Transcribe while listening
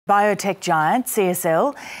Biotech giant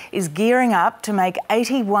CSL is gearing up to make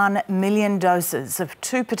 81 million doses of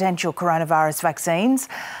two potential coronavirus vaccines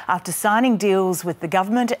after signing deals with the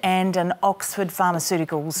government and an Oxford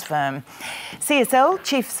pharmaceuticals firm. CSL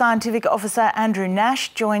Chief Scientific Officer Andrew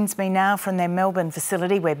Nash joins me now from their Melbourne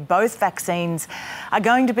facility where both vaccines are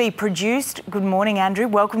going to be produced. Good morning, Andrew.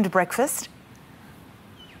 Welcome to breakfast.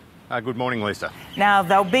 Good morning, Lisa. Now,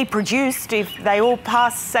 they'll be produced if they all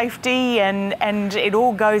pass safety and it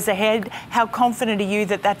all goes ahead. How confident are you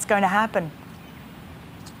that that's going to happen?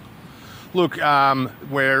 Look,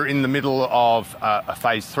 we're in the middle of a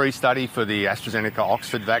phase 3 study for the AstraZeneca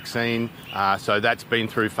Oxford vaccine. So that's been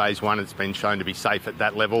through phase 1. It's been shown to be safe at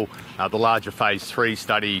that level. The larger phase 3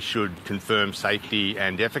 study should confirm safety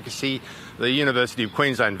and efficacy. The University of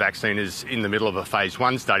Queensland vaccine is in the middle of a phase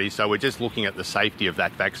 1 study, so we're just looking at the safety of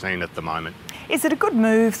that vaccine at the moment. Is it a good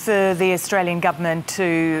move for the Australian government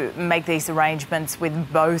to make these arrangements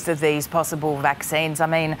with both of these possible vaccines? I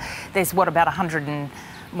mean, there's about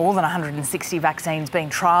more than 160 vaccines being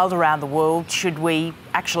trialled around the world. Should we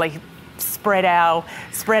actually spread our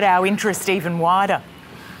interest even wider?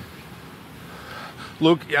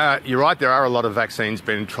 Look, you're right, there are a lot of vaccines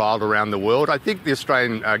being trialled around the world. I think the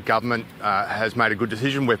Australian government has made a good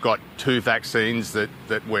decision. We've got two vaccines that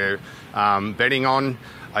we're betting on.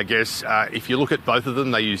 I guess if you look at both of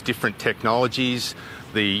them, they use different technologies.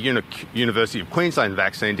 The University of Queensland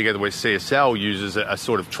vaccine, together with CSL, uses a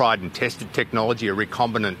sort of tried and tested technology, a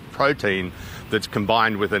recombinant protein that's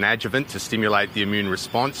combined with an adjuvant to stimulate the immune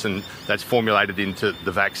response, and that's formulated into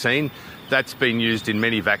the vaccine. That's been used in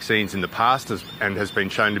many vaccines in the past and has been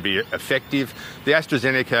shown to be effective. The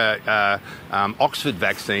AstraZeneca Oxford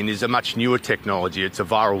vaccine is a much newer technology. It's a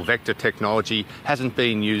viral vector technology, hasn't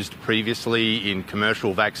been used previously in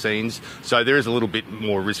commercial vaccines, so there is a little bit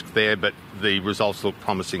more risk there, but the results look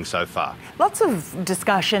promising so far. Lots of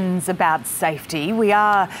discussions about safety. We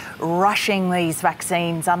are rushing these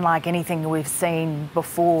vaccines unlike anything we've seen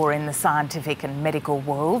before in the scientific and medical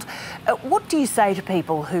world. What do you say to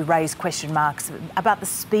people who raise question marks about the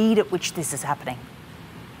speed at which this is happening?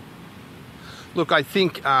 Look, I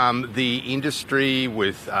think the industry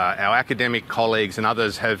with our academic colleagues and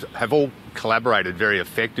others have all collaborated very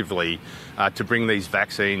effectively to bring these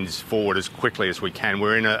vaccines forward as quickly as we can.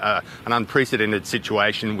 We're in an unprecedented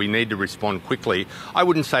situation. We need to respond quickly. I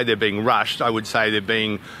wouldn't say they're being rushed. I would say they're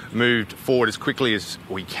being moved forward as quickly as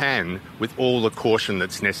we can with all the caution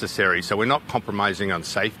that's necessary. So we're not compromising on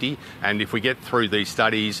safety. And if we get through these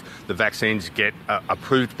studies, the vaccines get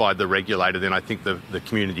approved by the regulator, then I think the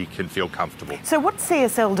community can feel comfortable. So what's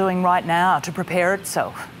CSL doing right now to prepare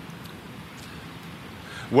itself?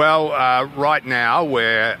 Well, right now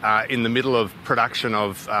we're in the middle of production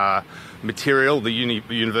of material, the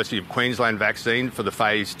University of Queensland vaccine for the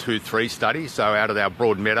phase 2-3 study. So out of our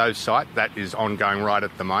Broadmeadows site, that is ongoing right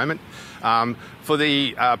at the moment. For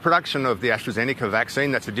the production of the AstraZeneca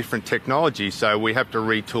vaccine, that's a different technology, so we have to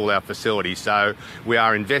retool our facility. So we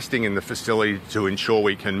are investing in the facility to ensure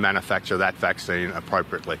we can manufacture that vaccine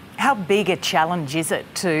appropriately. How big a challenge is it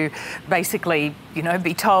to basically,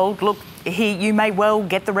 be told, look, here, you may well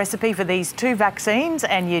get the recipe for these two vaccines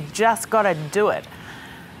and you just got to do it?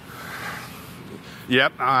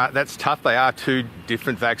 Yep, that's tough. They are two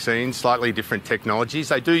different vaccines, slightly different technologies.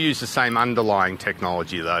 They do use the same underlying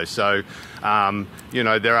technology though, so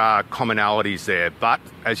there are commonalities there. But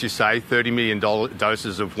as you say, 30 million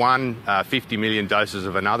doses of one, 50 million doses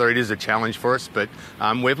of another. It is a challenge for us, but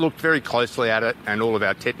we've looked very closely at it and all of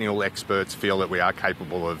our technical experts feel that we are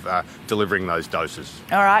capable of delivering those doses.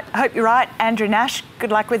 All right, I hope you're right. Andrew Nash,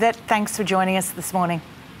 good luck with it. Thanks for joining us this morning.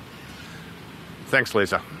 Thanks,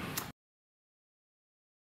 Lisa.